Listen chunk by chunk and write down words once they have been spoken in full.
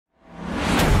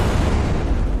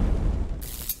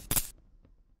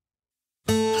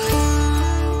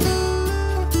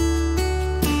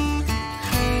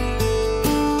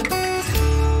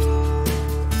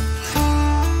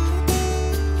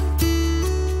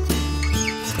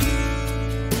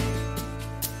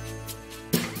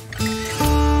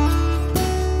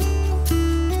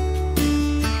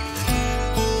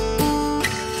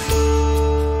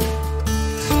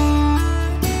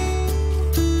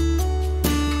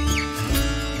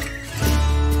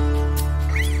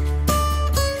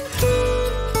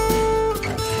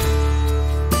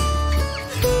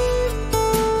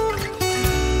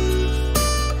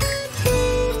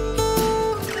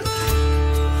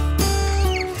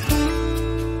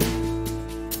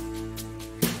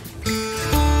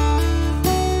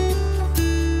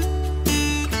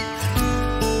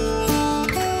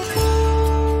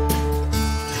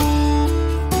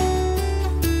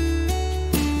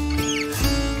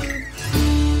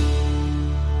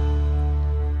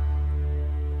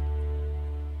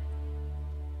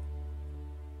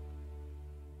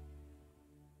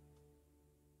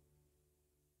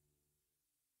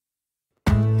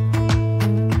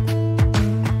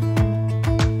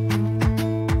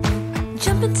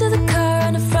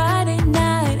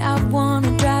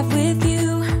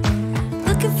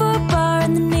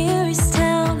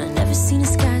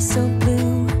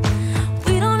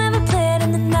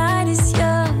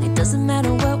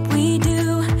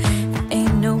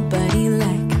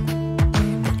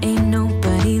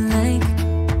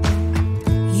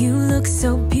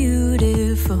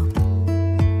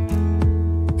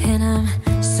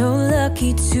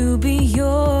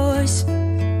yours.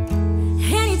 And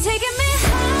you're taking me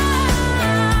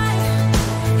high.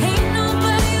 Ain't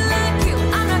nobody like you.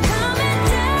 I'm not coming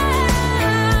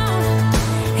down.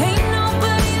 Ain't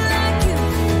nobody like you.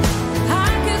 I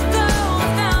could go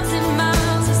 1,000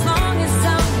 miles as long as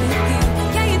I'm with you.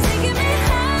 Yeah, you're taking me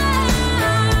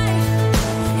high.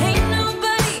 Ain't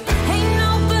nobody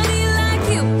like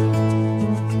you.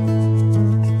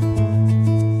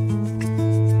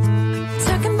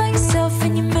 Talking by yourself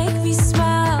and you make me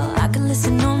smile. I can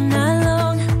listen all night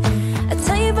long. I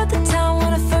tell you about the time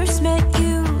when I first met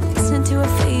you, listening to our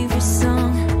favorite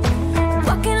song.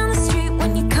 Walking on the street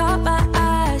when you caught my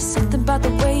eyes, something about the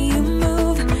way you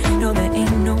move. No, there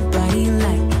ain't nobody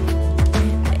like,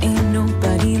 there ain't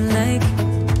nobody like.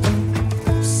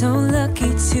 So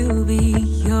lucky to be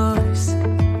yours.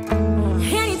 And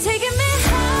you're taking me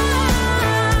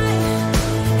high.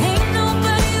 Ain't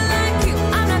nobody like you.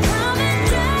 I'm not coming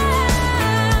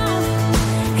down.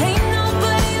 Ain't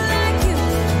nobody like you.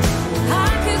 I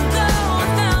could go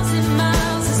 1,000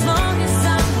 miles as long as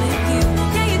I'm with you.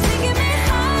 Yeah, you're taking me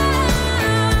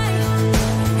high.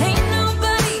 Ain't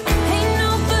nobody like you. Ain't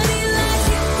nobody like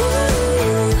you.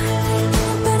 Ain't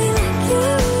nobody like you.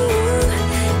 Ain't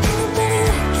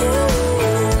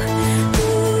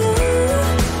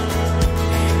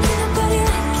nobody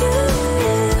like you.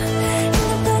 Ain't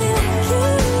nobody like you.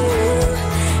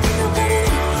 Ain't nobody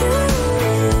like you.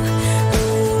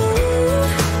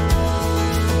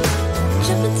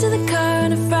 Jump into the car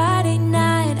on a Friday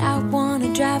night. I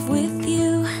wanna drive with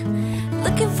you.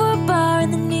 Looking for a bar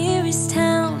in the nearest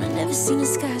town. I've never seen a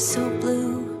sky so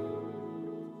blue.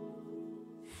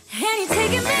 And you're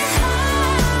taking me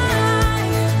high.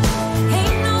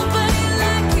 Ain't nobody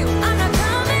like you. I'm not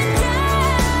coming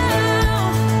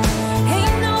down.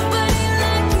 Ain't nobody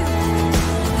like you.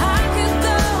 I could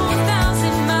go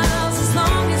 1,000 miles as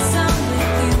long as I'm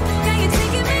with you. Yeah, you're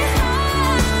taking me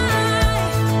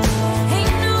high.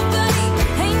 Ain't nobody like you.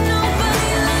 Ain't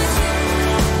nobody like you.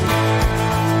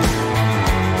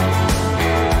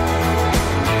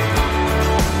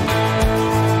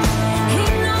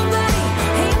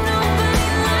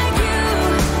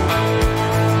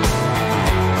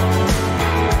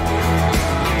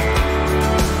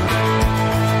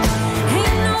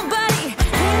 Ain't nobody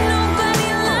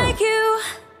like you.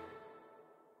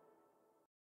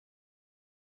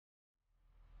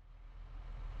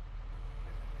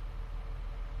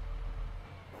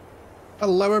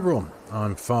 Hello everyone,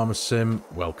 I'm FARMERSIM.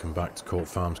 Welcome back to Court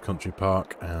Farms Country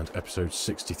Park and episode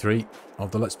 63 of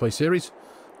the Let's Play series.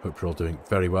 Hope you're all doing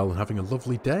very well and having a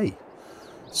lovely day.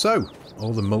 So,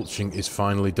 all the mulching is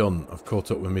finally done. I've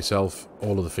caught up with myself,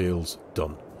 all of the fields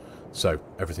done. So,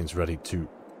 everything's ready to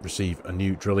receive a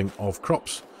new drilling of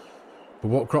crops. But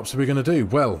what crops are we going to do?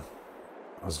 Well,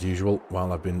 as usual,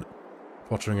 while I've been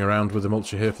pottering around with the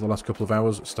mulcher here for the last couple of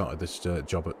hours, started this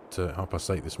job at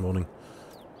 8:30 this morning.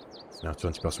 It's now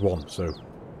 1:20, so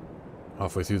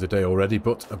halfway through the day already,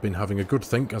 but I've been having a good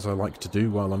think, as I like to do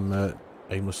while I'm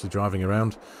aimlessly driving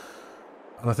around.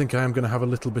 And I think I am going to have a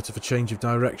little bit of a change of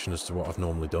direction as to what I've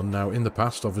normally done. Now, in the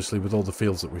past, obviously, with all the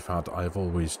fields that we've had, I have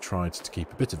always tried to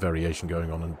keep a bit of variation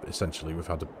going on, and essentially we've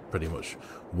had pretty much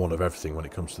one of everything when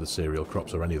it comes to the cereal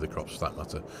crops, or any of the crops for that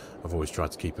matter. I've always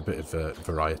tried to keep a bit of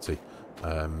variety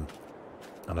and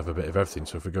have a bit of everything.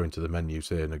 So if we go into the menus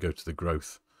here and I go to the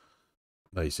growth,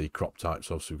 there you see crop types.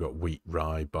 Obviously, we've got wheat,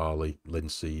 rye, barley,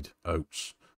 linseed,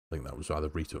 oats. I think that was either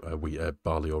wheat,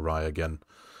 barley or rye again.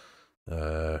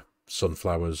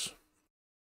 Sunflowers.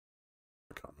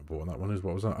 I can't remember what that one is.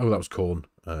 What was that? Oh, that was corn.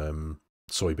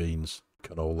 Soybeans,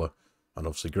 canola, and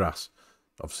obviously grass.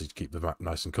 Obviously to keep the map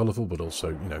nice and colourful, but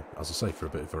also, you know, as I say, for a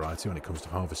bit of variety when it comes to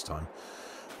harvest time.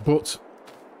 But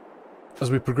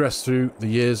as we progress through the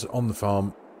years on the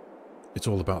farm, it's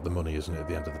all about the money, isn't it? At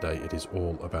the end of the day, it is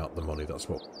all about the money. That's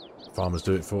what farmers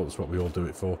do it for. That's what we all do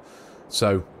it for.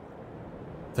 So,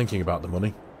 thinking about the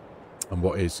money, and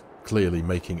what is clearly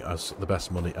making us the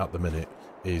best money at the minute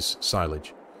is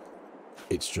silage.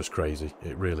 It's just crazy.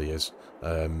 It really is.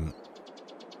 As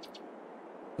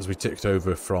we ticked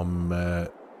over from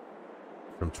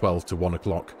 12 to 1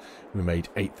 o'clock, we made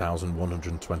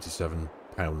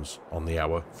 £8,127 on the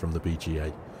hour from the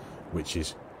BGA, which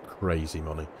is crazy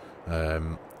money.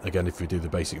 Again, if we do the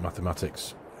basic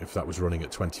mathematics, if that was running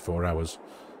at 24 hours,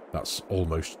 that's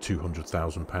almost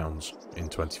 £200,000 in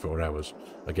 24 hours.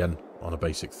 Again, on a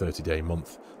basic 30-day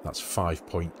month, that's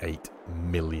 £5.8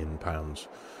 million.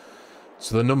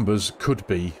 So the numbers could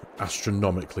be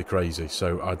astronomically crazy.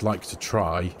 So I'd like to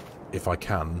try, if I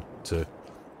can, to...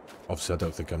 Obviously, I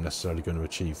don't think I'm necessarily going to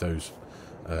achieve those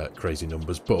crazy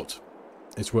numbers, but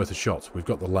it's worth a shot. We've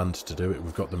got the land to do it.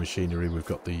 We've got the machinery. We've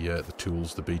got the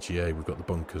tools, the BGA. We've got the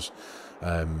bunkers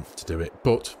to do it.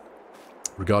 But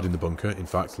regarding the bunker, in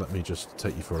fact, let me just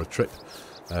take you for a trip.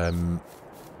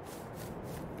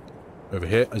 Over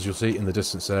here, as you'll see in the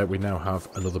distance there, we now have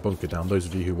another bunker down. Those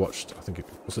of you who watched, I think,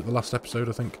 was it the last episode,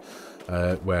 I think,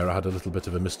 where I had a little bit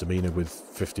of a misdemeanor with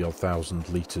 50-odd thousand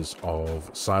litres of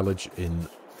silage in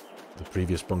the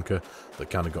previous bunker that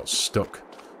kind of got stuck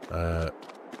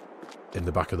in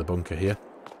the back of the bunker here.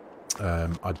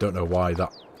 I don't know why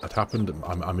that had happened.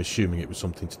 I'm assuming it was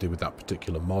something to do with that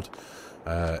particular mod.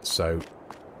 So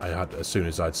as soon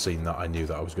as I'd seen that, I knew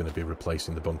that I was going to be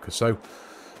replacing the bunker. So,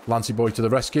 Lancy boy to the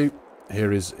rescue. Here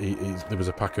there was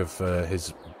a pack of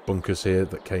his bunkers here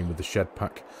that came with the shed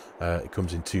pack. It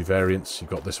comes in two variants. You've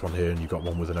got this one here, and you've got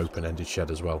one with an open-ended shed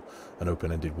as well, an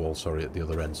open-ended wall, sorry, at the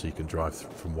other end, so you can drive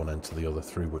from one end to the other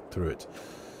through it.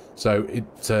 So it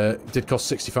did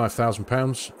cost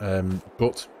 £65,000,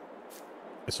 but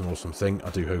it's an awesome thing. I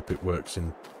do hope it works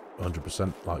in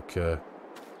 100%, like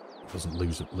doesn't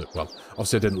lose it. Well,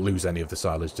 obviously I didn't lose any of the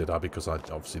silage, did I? Because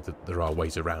obviously there are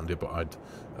ways around it, but I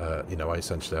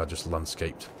just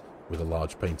landscaped with a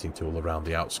large painting tool around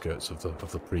the outskirts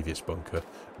of the previous bunker,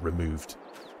 removed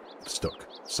stuck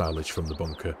silage from the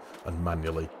bunker, and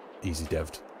manually easy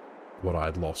dev'd what I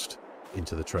had lost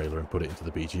into the trailer and put it into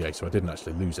the BGA. So I didn't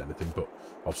actually lose anything, but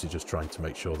obviously just trying to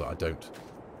make sure that I don't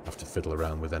have to fiddle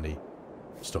around with any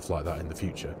stuff like that in the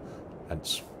future.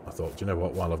 Hence, I thought, do you know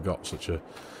what, while I've got such a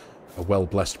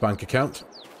well-blessed bank account,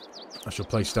 I shall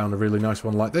place down a really nice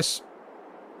one like this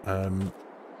and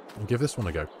give this one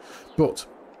a go. But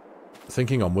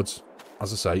thinking onwards,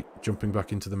 as I say, jumping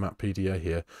back into the map PDA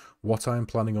here, what I am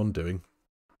planning on doing,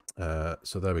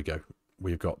 so there we go.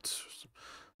 We've got,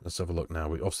 let's have a look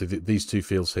now. Obviously these two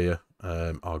fields here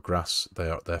are grass. They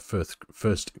are their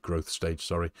first growth stage,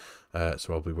 sorry.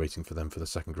 So I'll be waiting for them for the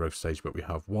second growth stage, but we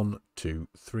have 1, 2,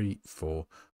 3, 4,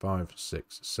 5,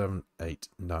 6, 7, 8,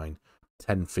 9,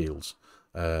 10 fields.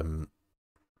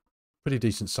 Pretty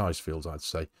decent sized fields, I'd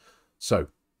say. So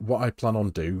what I plan on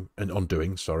doing,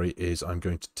 is I'm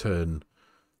going to turn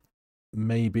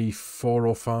maybe 4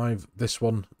 or 5, this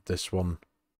one, this one,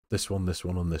 this one, this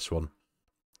one, and this one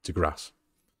to grass.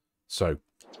 So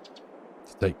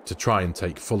to try and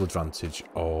take full advantage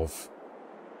of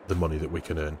the money that we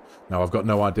can earn. Now, I've got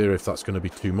no idea if that's going to be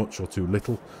too much or too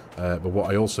little, but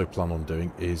what I also plan on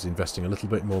doing is investing a little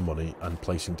bit more money and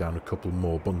placing down a couple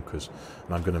more bunkers.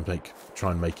 And I'm going to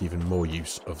try and make even more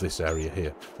use of this area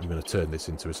here. I'm going to turn this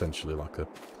into essentially like a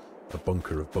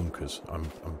bunker of bunkers. I'm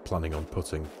planning on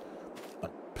putting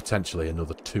potentially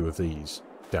another 2 of these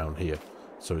down here.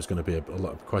 So it's going to be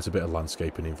quite a bit of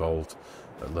landscaping involved,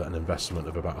 an investment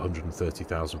of about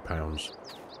 £130,000.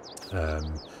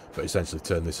 But essentially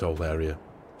turn this whole area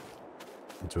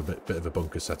into a bit of a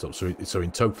bunker setup. So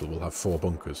in total we'll have 4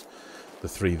 bunkers.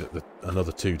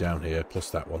 Another 2 down here,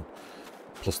 plus that one,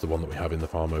 plus the one that we have in the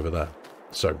farm over there.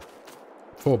 So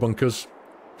 4 bunkers,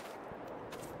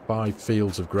 5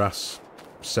 fields of grass,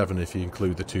 7 if you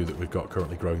include the 2 that we've got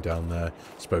currently growing down there.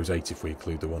 I suppose 8 if we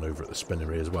include the one over at the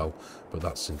spinnery as well. But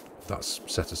that's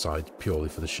set aside purely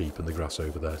for the sheep and the grass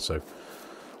over there. So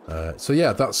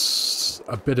yeah, that's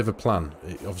a bit of a plan.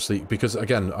 Obviously, because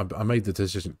again, I made the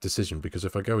decision because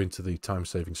if I go into the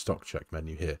time-saving stock check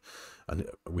menu here, and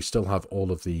we still have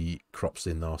all of the crops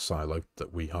in our silo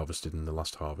that we harvested in the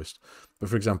last harvest. But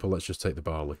for example, let's just take the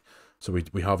barley. So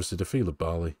we harvested a field of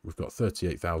barley. We've got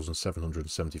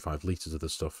 38,775 litres of the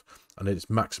stuff, and its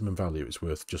maximum value is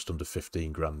worth just under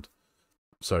 15 grand.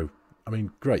 So, I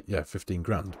mean, great, yeah, 15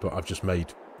 grand, but I've just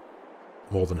made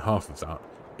more than half of that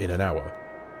in an hour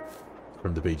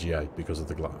from the BGA because of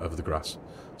the grass.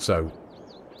 So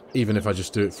even if I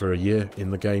just do it for a year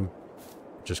in the game,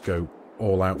 just go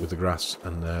all out with the grass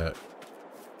and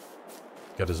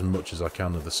get as much as I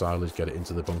can of the silage, get it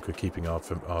into the bunker, keeping our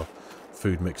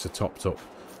food mixer topped up,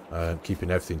 keeping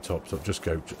everything topped up. Just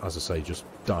go, as I say, just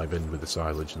dive in with the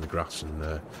silage and the grass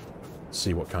and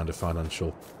see what kind of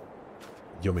financial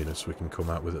yumminess we can come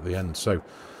out with at the end. So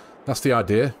that's the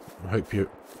idea. I hope you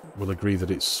will agree that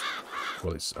it's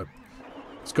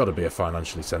got to be a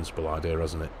financially sensible idea,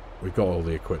 hasn't it? We've got all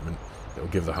the equipment. It'll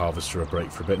give the harvester a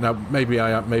break for a bit. Now, maybe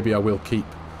I will keep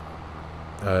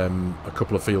a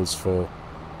couple of fields for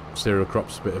cereal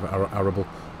crops, a bit of arable.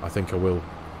 I think I will.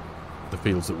 The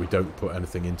fields that we don't put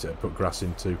anything into, put grass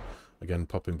into. Again,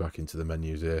 popping back into the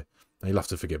menus here. Now, you'll have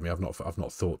to forgive me. I've not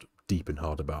thought deep and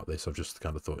hard about this. I've just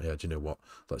kind of thought, yeah, do you know what?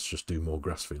 Let's just do more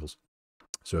grass fields.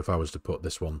 So if I was to put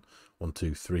this 1,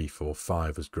 2, 3, 4,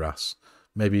 5 as grass,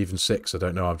 maybe even 6, I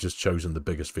don't know. I've just chosen the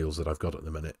biggest fields that I've got at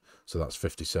the minute. So that's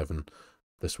 57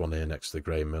 This one here next to the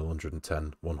grain mill,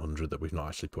 110, 100, that we've not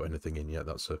actually put anything in yet.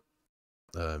 That's a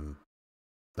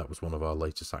that was one of our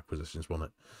latest acquisitions,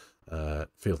 wasn't it?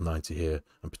 Field 90 here,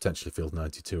 and potentially field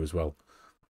 92 as well.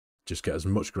 Just get as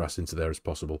much grass into there as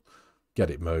possible, get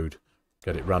it mowed,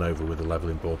 get it ran over with a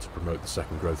levelling board to promote the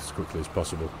second growth as quickly as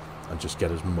possible, and just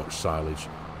get as much silage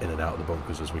in and out of the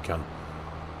bunkers as we can.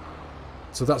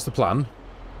 So that's the plan.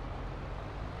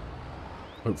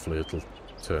 Hopefully it'll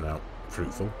turn out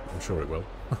fruitful. I'm sure it will.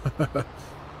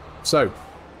 So,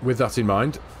 with that in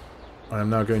mind, I am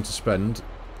now going to spend...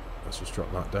 Let's just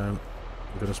drop that down.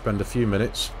 I'm going to spend a few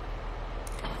minutes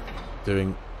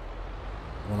doing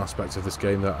one aspect of this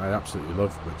game that I absolutely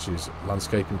love, which is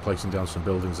landscaping, placing down some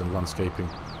buildings and landscaping,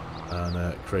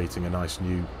 and creating a nice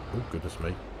new... Oh, goodness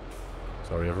me.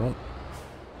 Sorry, everyone.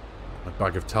 My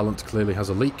bag of talent clearly has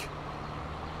a leak.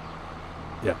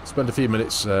 Yeah, spend a few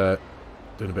minutes doing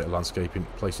a bit of landscaping,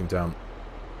 placing down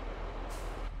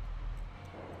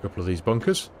a couple of these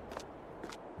bunkers,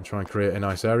 and try and create a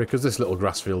nice area, because this little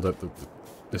grass field,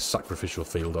 this sacrificial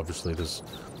field, obviously there's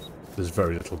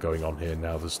very little going on here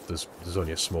now. There's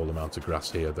only a small amount of grass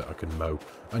here that I can mow,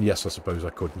 and yes, I suppose I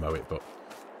could mow it, but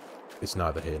it's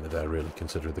neither here nor there really,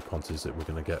 considering the quantities that we're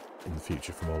going to get in the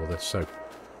future from all of this. So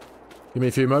give me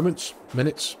a few moments,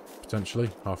 minutes,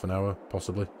 potentially half an hour,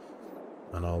 possibly,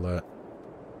 and I'll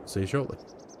see you shortly.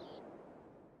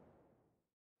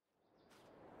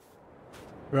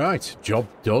 Right, job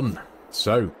done.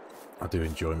 So, I do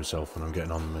enjoy myself when I'm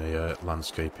getting on the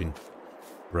landscaping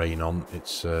brain on.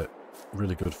 It's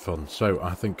really good fun. So,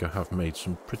 I think I have made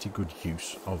some pretty good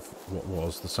use of what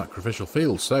was the sacrificial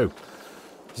field. So,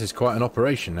 this is quite an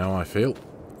operation now, I feel.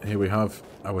 Here we have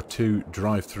our two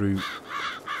drive-through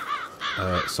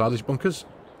silage bunkers.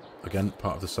 Again,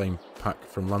 part of the same pack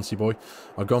from Lancy Boy.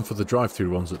 I've gone for the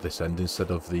drive-through ones at this end instead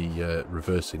of the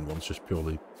reversing ones, just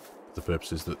purely for the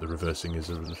purposes that the reversing is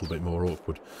a little bit more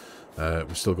awkward.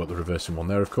 We've still got the reversing one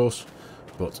there, of course,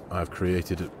 but I've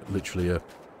created literally a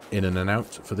in and an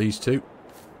out for these two.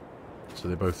 So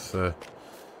they both, well,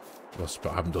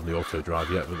 I haven't done the auto drive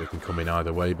yet, but they can come in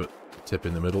either way, but tip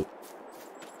in the middle,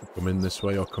 come in this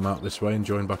way or come out this way and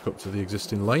join back up to the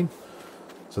existing lane.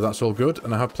 So that's all good,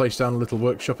 and I have placed down a little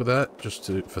workshop there, just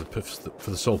to for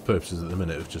the sole purposes at the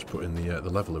minute of just putting the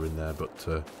leveller in there.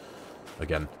 But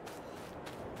again,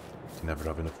 you can never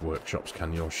have enough workshops,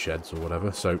 can you, or sheds or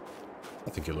whatever. So I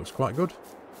think it looks quite good.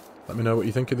 Let me know what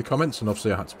you think in the comments, and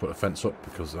obviously I had to put a fence up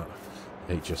because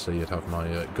HSE would have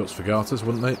my guts for garters,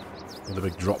 wouldn't they, with a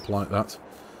big drop like that.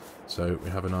 So we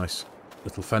have a nice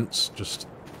little fence just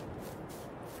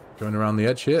going around the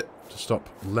edge here to stop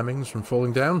lemmings from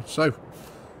falling down. So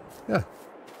yeah,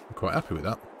 I'm quite happy with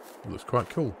that. It looks quite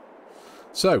cool.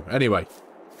 So, anyway,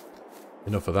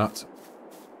 enough of that.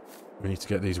 We need to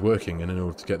get these working, and in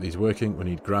order to get these working, we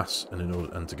need grass,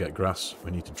 and to get grass,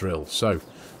 we need to drill. So,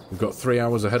 we've got 3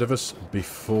 hours ahead of us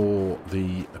before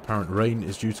the apparent rain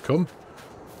is due to come.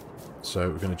 So,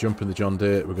 we're going to jump in the John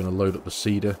Deere, we're going to load up the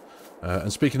seeder.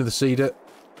 And speaking of the seeder,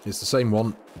 it's the same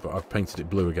one, but I've painted it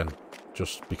blue again,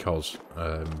 just because...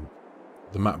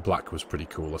 the matte black was pretty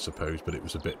cool, I suppose, but it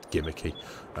was a bit gimmicky.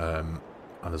 And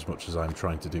as much as I'm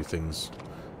trying to do things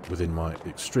within my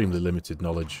extremely limited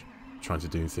knowledge, trying to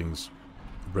do things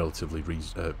relatively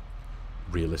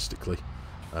realistically,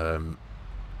 there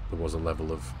was a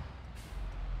level of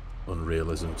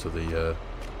unrealism to the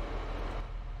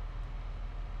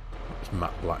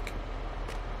matte black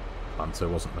Panther,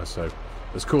 wasn't there? So,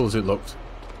 as cool as it looked,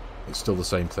 it's still the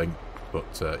same thing,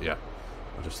 but yeah,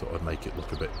 I just thought I'd make it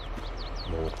look a bit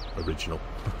more original.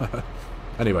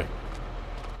 Anyway,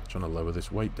 trying to lower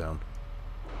this weight down.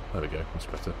 There we go, that's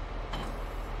better.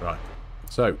 Right,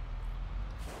 so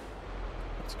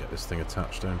let's get this thing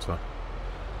attached, don't I?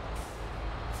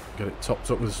 Get it topped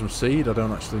up with some seed. I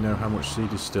don't actually know how much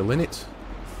seed is still in it.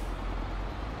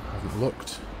 I haven't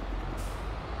looked.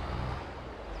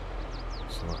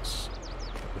 So let's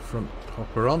get the front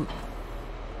hopper on.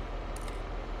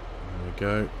 There we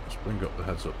go. Let's bring up the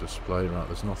heads-up display. Right,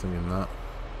 there's nothing in that.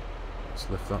 Let's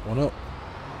lift that one up.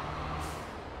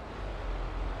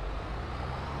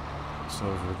 So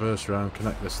reverse round,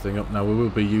 connect this thing up. Now we will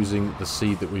be using the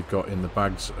seed that we've got in the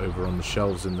bags over on the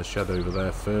shelves in the shed over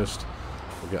there first.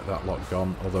 We'll get that lot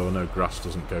gone, although I know grass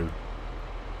doesn't go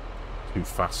too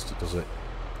fast, does it?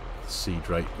 The seed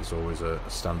rate is always a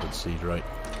standard seed rate.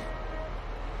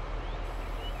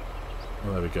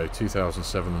 Well, there we go,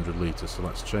 2,700 litres, so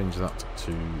let's change that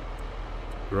to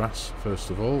grass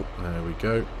first of all. There we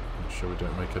go, make sure we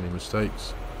don't make any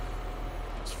mistakes.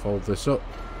 Let's fold this up.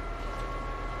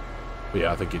 But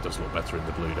yeah, I think it does look better in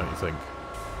the blue, don't you think?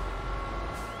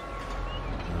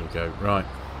 There we go, right.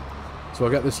 So So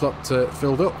I'll get this lot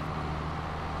filled up,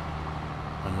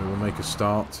 and we will make a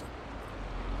start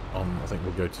on, I think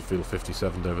we'll go to field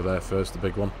 57 over there first, the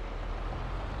big one.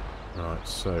 Right,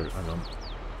 so, hang on.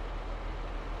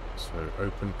 So,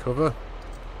 open cover.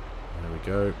 There we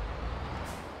go.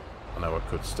 I know I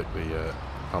could stick the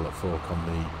pallet fork on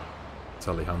the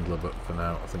telehandler, but for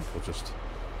now I think we'll just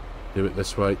do it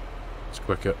this way. It's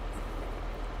quicker.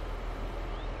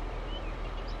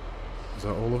 Is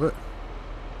that all of it?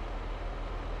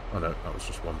 Oh no, that was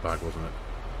just one bag, wasn't it?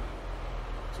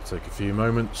 So take a few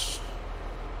moments.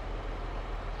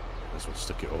 Guess we'll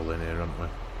stick it all in here, haven't we?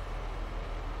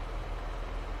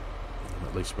 And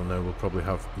at least we'll know we'll probably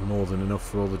have more than enough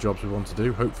for all the jobs we want to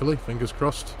do, hopefully, fingers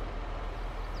crossed.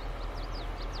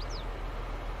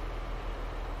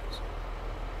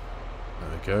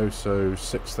 There we go, so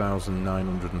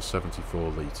 6,974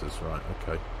 litres, right,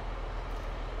 okay.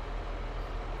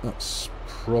 That's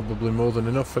probably more than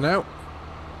enough for now.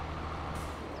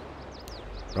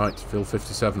 Right, field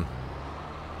 57.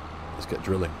 Let's get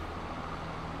drilling.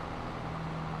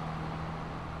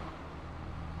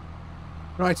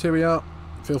 Right, here we are,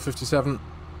 field 57.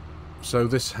 So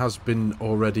this has been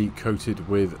already coated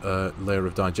with a layer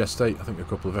of digestate, I think a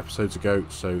couple of episodes ago.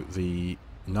 So the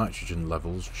nitrogen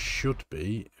levels should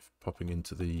be, popping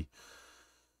into the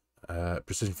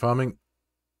precision farming,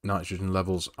 nitrogen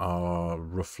levels are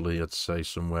roughly, I'd say,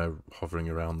 somewhere hovering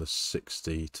around the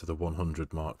 60 to the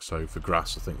 100 mark. So for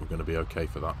grass, I think we're going to be okay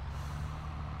for that.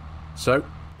 So,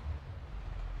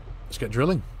 let's get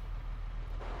drilling.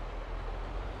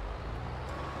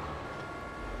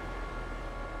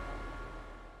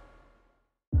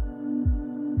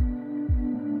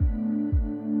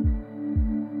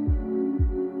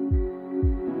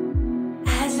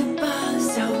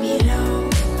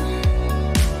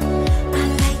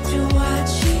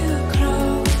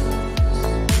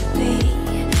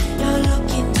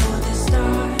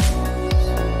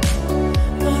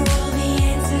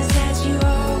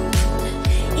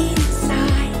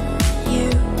 Inside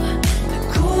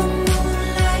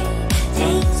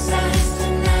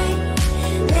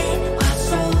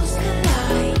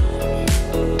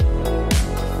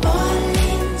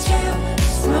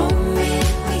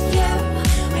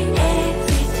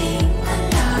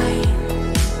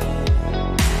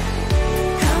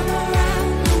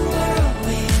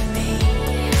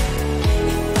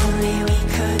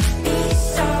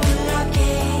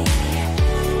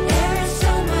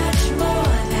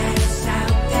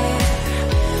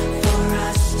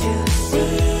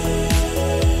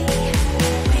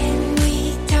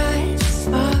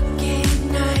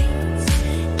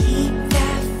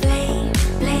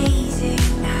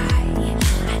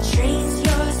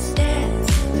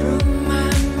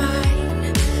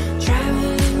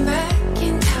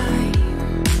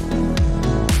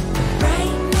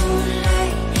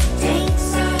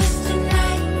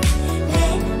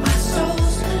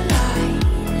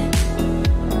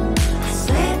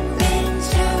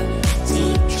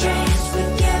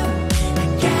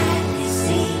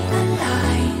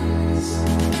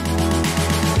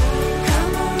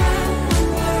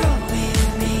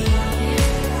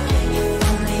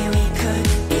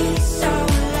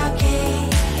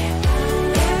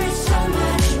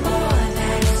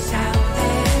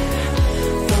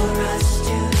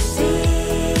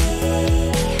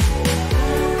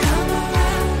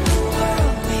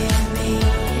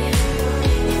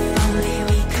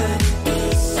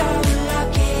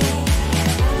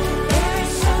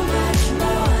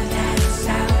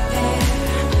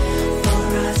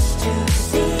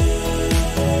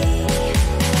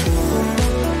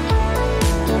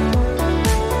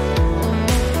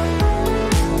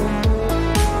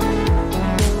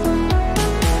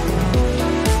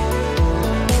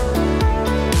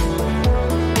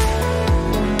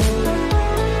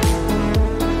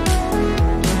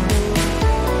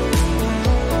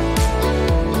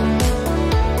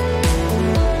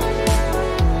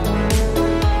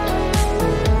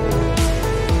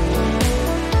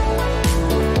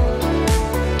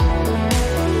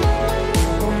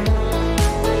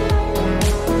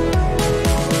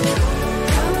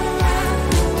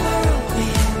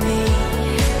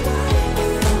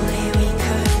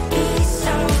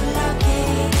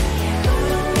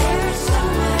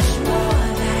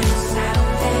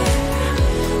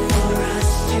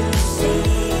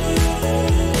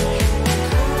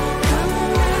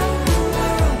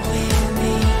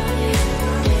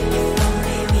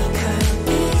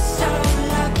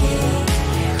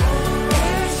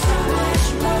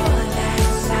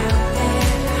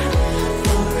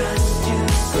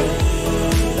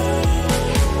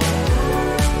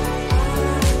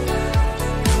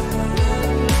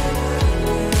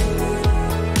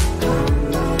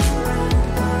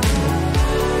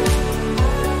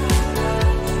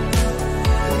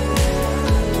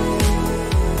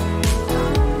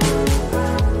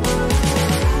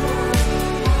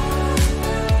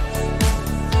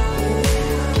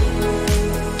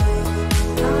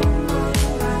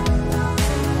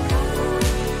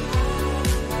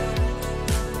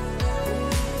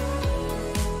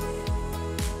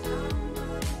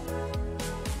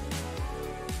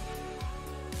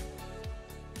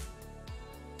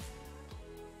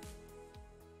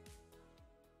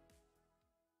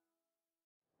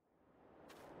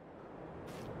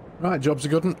Right, job's a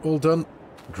good one, all done.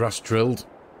 Grass drilled.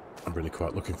 I'm really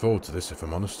quite looking forward to this, if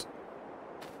I'm honest.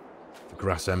 The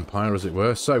grass empire, as it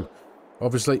were. So,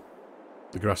 obviously,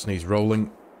 the grass needs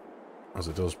rolling. As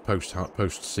it does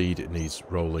post-seed, it needs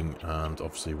rolling, and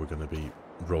obviously we're going to be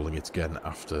rolling it again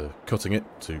after cutting it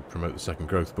to promote the second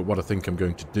growth. But what I think I'm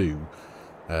going to do,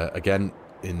 again,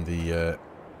 in the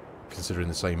considering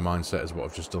the same mindset as what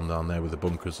I've just done down there with the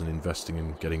bunkers and investing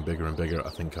and getting bigger and bigger, I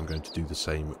think I'm going to do the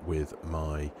same with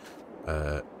my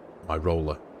my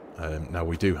roller. Now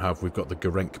we've got the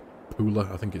Gerenk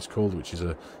Pooler, I think it's called, which is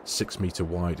a 6 metre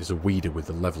wide, is a weeder with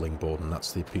the levelling board, and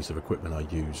that's the piece of equipment I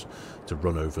use to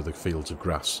run over the fields of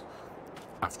grass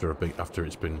after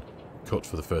it's been cut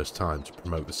for the first time to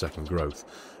promote the second growth.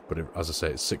 But as I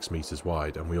say, it's 6 metres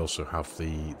wide, and we also have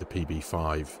the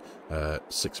PB5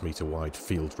 6 metre wide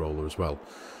field roller as well.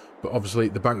 But obviously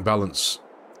the bank balance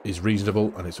is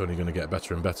reasonable, and it's only going to get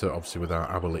better and better, obviously with our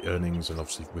hourly earnings, and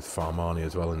obviously with FARMERSIM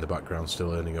as well in the background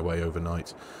still earning away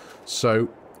overnight. So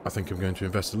I think I'm going to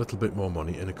invest a little bit more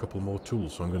money in a couple more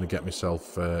tools. So I'm going to get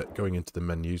myself going into the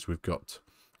menus. We've got,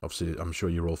 obviously, I'm sure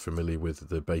you're all familiar with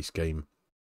the base game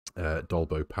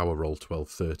Dolbo Power Roll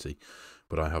 1230,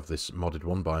 but I have this modded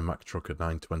one by Mac Trucker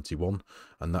 921,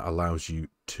 and that allows you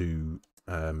to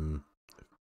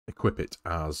equip it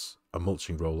as a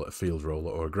mulching roller, a field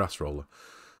roller, or a grass roller.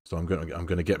 So I'm going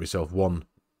to get myself one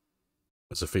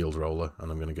as a field roller,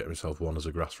 and I'm going to get myself one as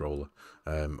a grass roller.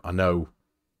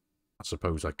 I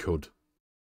suppose I could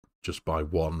just buy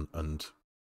one and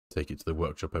take it to the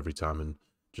workshop every time and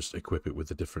just equip it with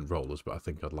the different rollers, but I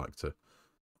think I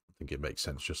think it makes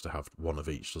sense just to have one of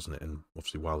each, doesn't it? And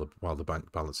obviously while the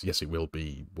bank balance, yes, it will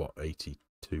be, what,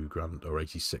 82 grand or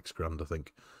 86 grand, I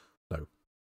think. No,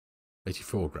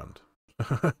 84 grand.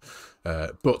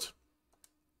 But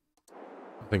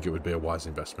I think it would be a wise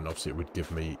investment. Obviously it would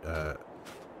give me,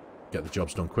 get the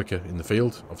jobs done quicker in the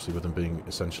field, obviously with them being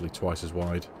essentially twice as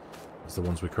wide as the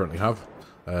ones we currently have.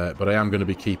 But I am going to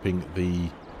be keeping the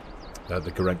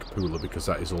Gerenk Pooler, because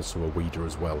that is also a weeder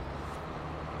as well.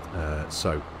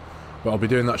 But I'll be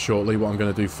doing that shortly. What I'm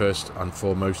going to do first and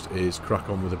foremost is crack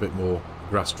on with a bit more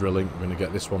grass drilling. I'm going to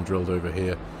get this one drilled over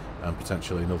here, and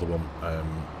potentially another one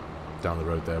down the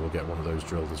road there. We'll get one of those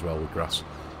drilled as well with grass,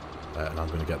 and I'm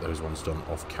going to get those ones done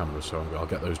off camera. So I'll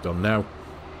get those done now,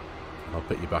 and I'll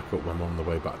pick you back up when I'm on the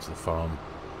way back to the farm,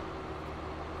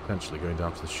 potentially going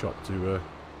down to the shop to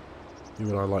do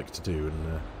what I like to do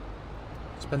and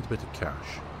spend a bit of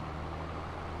cash.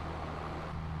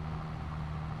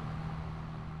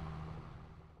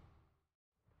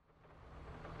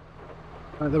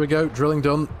 Right, there we go, drilling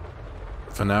done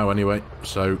for now anyway.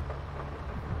 So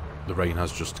the rain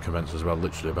has just commenced as well,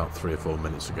 literally about 3 or 4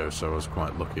 minutes ago, so I was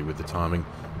quite lucky with the timing,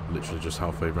 literally just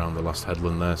halfway around the last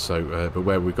headland there. So but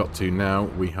where we got to now,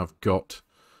 we have got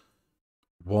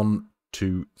 1,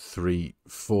 2, 3,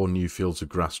 4 new fields of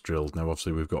grass drilled. Now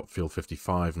obviously we've got field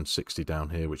 55 and 60 down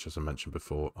here, which, as I mentioned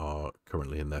before, are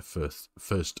currently in their first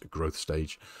growth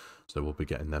stage, so we'll be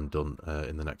getting them done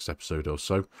in the next episode or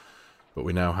so. But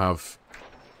we now have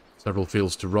several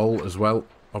fields to roll as well.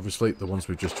 Obviously, the ones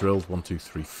we've just drilled, 1, 2,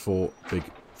 3, 4 big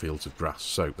fields of grass.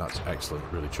 So that's excellent,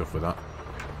 really chuffed with that.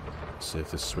 Let's see if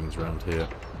this swings around here.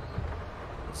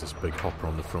 This big hopper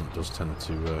on the front does tend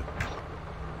to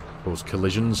cause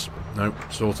collisions. No,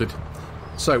 sorted.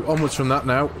 So onwards from that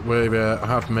now, we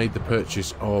have made the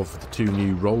purchase of the 2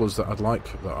 new rollers that I'd like.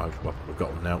 We've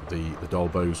got them now, the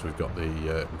Dolbos. We've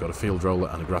got a field roller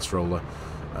and a grass roller.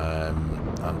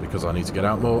 And because I need to get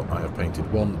out more, I have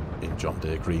painted one in John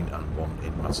Deere green and one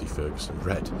in Massey Ferguson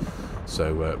red.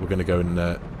 So we're going to go and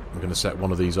we're going to set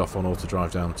one of these off on auto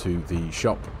drive down to the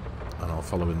shop, and I'll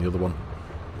follow in the other one.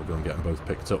 We'll go and get them both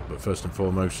picked up. But first and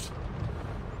foremost,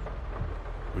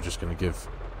 we're just going to give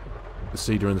the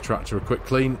seeder and the tractor a quick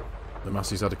clean. The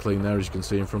Massey's had a clean there, as you can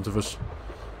see in front of us.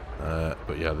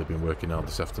 But yeah, they've been working hard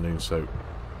this afternoon, so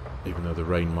even though the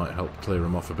rain might help clear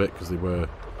them off a bit, because they were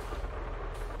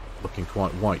looking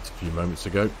quite white a few moments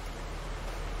ago.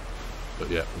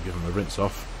 But yeah, we'll give them a rinse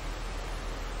off,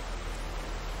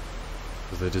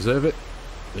 because they deserve it.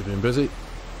 They've been busy.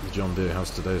 The John Deere has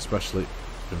today especially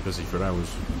been busy for hours.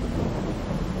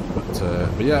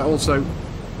 But yeah, also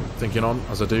thinking on,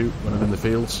 as I do when I'm in the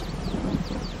fields,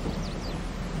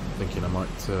 thinking I might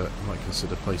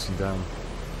consider placing down,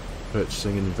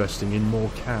 purchasing and investing in more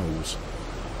cows.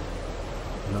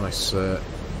 Nice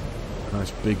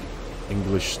big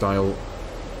English style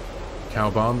cow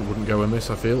barn wouldn't go amiss,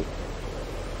 I feel.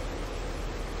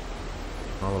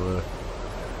 I'll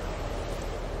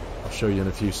show you in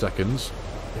a few seconds.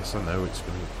 Yes, I know it's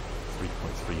going to be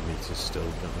 3.3 metres still.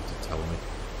 You don't need to tell me.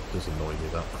 It does annoy me,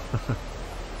 that.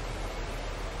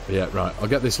 But yeah, right, I'll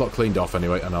get this lot cleaned off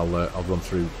anyway, and I'll run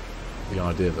through the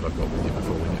idea that I've got with you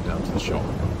before we get down to the shop.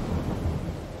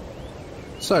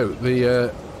 So,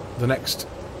 the next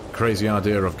crazy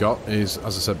idea I've got is,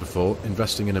 as I said before,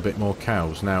 investing in a bit more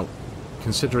cows. Now,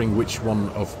 considering which one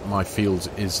of my fields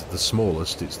is the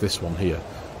smallest, it's this one here,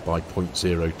 by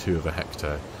 0.02 of a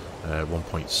hectare.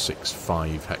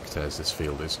 1.65 hectares this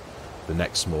field is. The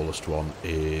next smallest one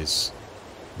is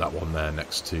that one there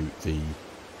next to the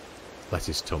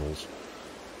lettuce tunnels.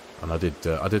 And I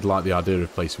did like the idea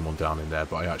of placing one down in there,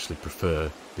 but I actually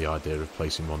prefer the idea of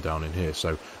placing one down in here.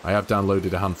 So I have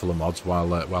downloaded a handful of mods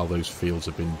while those fields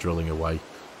have been drilling away.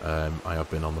 I have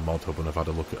been on the mod hub and I've had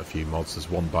a look at a few mods. There's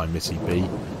one by Missy B,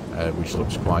 which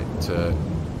looks quite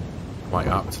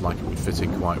apt, like it would fit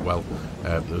in quite well.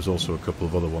 There's also a couple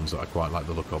of other ones that I quite like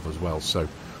the look of as well. So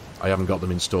I haven't got them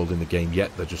installed in the game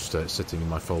yet. They're just sitting in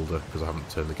my folder because I haven't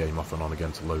turned the game off and on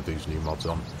again to load these new mods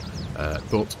on.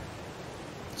 But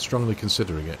strongly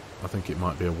considering it, I think it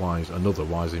might be another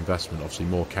wise investment. Obviously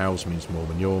more cows means more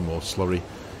manure, more slurry.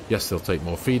 Yes, they'll take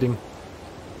more feeding,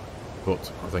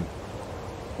 but I think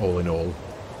all in all,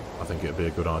 I think it'd be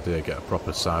a good idea to get a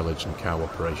proper silage and cow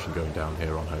operation going down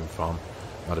here on home farm.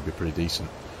 That'd be pretty decent.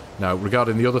 Now,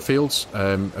 regarding the other fields,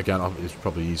 again, it's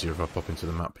probably easier if I pop into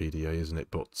the map PDA, isn't it?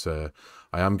 But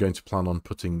I am going to plan on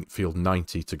putting field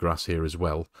 90 to grass here as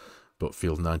well. But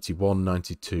field 91,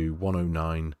 92,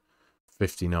 109,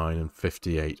 59 and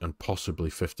 58, and possibly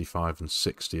 55 and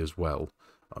 60 as well.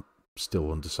 I'm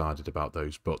still undecided about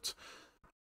those, but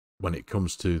when it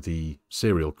comes to the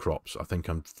cereal crops, I think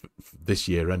this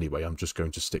year anyway, I'm just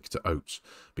going to stick to oats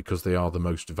because they are the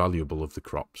most valuable of the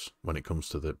crops when it comes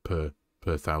to the per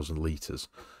 1,000 litres.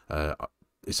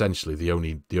 Essentially, the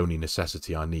only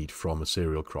necessity I need from a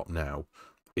cereal crop now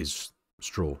is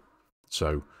straw.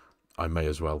 So I may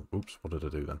as well. Oops, what did I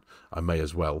do then? I may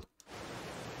as well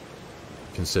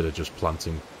consider just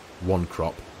planting one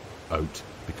crop, oat,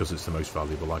 because it's the most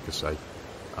valuable, like I say,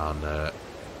 and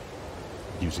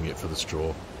using it for the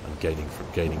straw and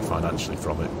gaining financially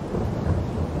from it,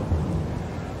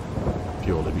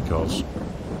 purely because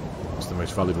it's the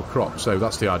most valuable crop. So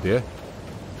that's the idea.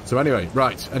 So anyway,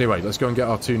 let's go and get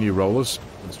our two new rollers.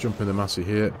 Let's jump in the Massey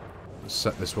here. Let's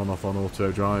set this one off on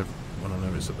auto drive when I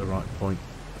know it's at the right point.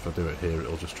 If I do it here,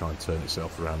 it'll just try and turn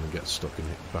itself around and get stuck and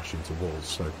bash into walls.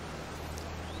 So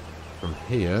from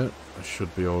here, I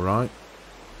should be alright.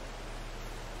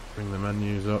 Bring the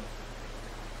menus up.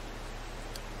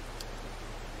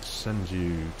 Send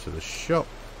you to the shop.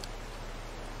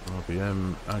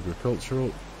 RBM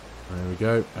Agricultural. There we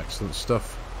go. Excellent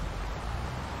stuff.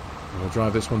 And we'll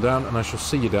drive this one down and I shall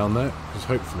see you down there, because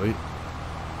hopefully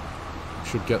we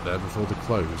should get there before they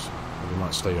close. And they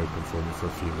might stay open for me for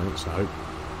a few minutes, I hope.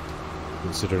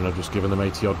 Considering I've just given them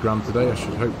 80 odd grand today, I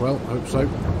should hope so.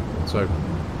 So,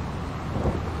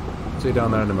 see you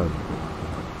down there in a moment.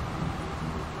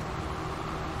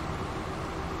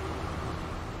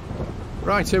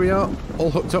 Right, here we are,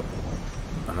 all hooked up,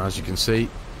 and as you can see,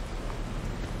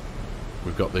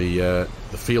 we've got the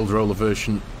field roller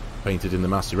version painted in the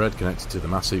Massey red, connected to the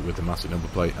Massey with the Massey number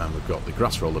plate, and we've got the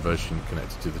grass roller version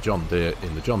connected to the John Deere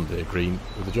in the John Deere green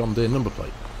with the John Deere number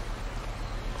plate.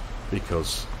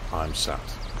 Because I'm sad,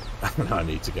 and I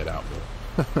need to get out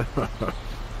more.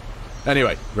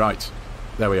 Anyway, right,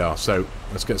 there we are. So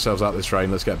let's get ourselves out of this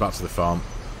rain, let's get back to the farm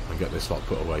and get this lot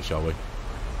put away, shall we?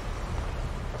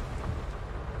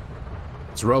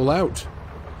 Let's roll out.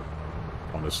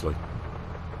 Honestly,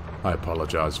 I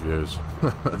apologise, viewers.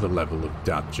 The level of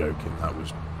dad joking, that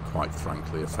was quite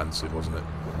frankly offensive, wasn't it?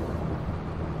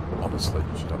 Honestly,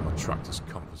 I should have my tractors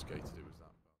confiscated. It was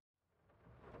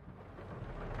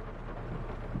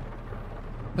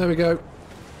that. There we go.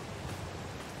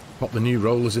 Pop the new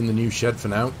rollers in the new shed for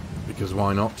now, because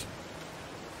why not?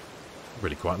 I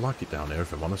really quite like it down here,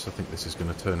 if I'm honest. I think this is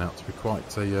going to turn out to be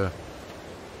quite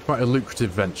a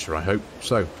lucrative venture, I hope.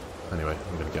 So, anyway,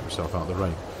 I'm going to get myself out of the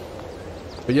rain.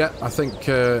 But yeah, I think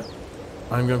I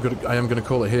am going to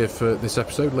call it here for this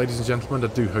episode, ladies and gentlemen.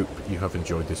 I do hope you have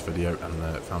enjoyed this video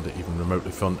and found it even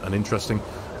remotely fun and interesting.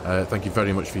 Thank you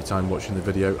very much for your time watching the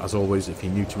video. As always, if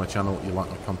you're new to my channel, you like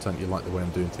my content, you like the way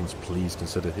I'm doing things, please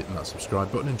consider hitting that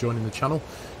subscribe button and joining the channel.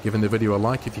 Giving the video a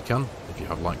like if you can, if you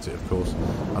have liked it, of course.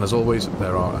 And as always,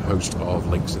 there are a host of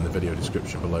links in the video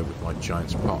description below with my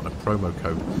Giants partner promo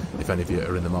code. If any of you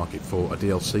are in the market for a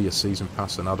DLC, a season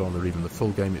pass, an add-on, or even the full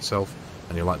game itself,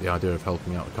 and you like the idea of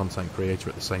helping out a content creator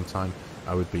at the same time,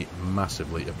 I would be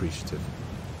massively appreciative.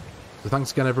 So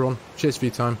thanks again, everyone. Cheers for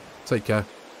your time. Take care,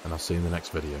 and I'll see you in the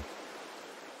next video.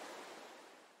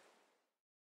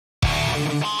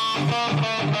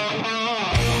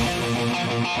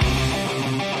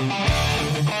 Bye.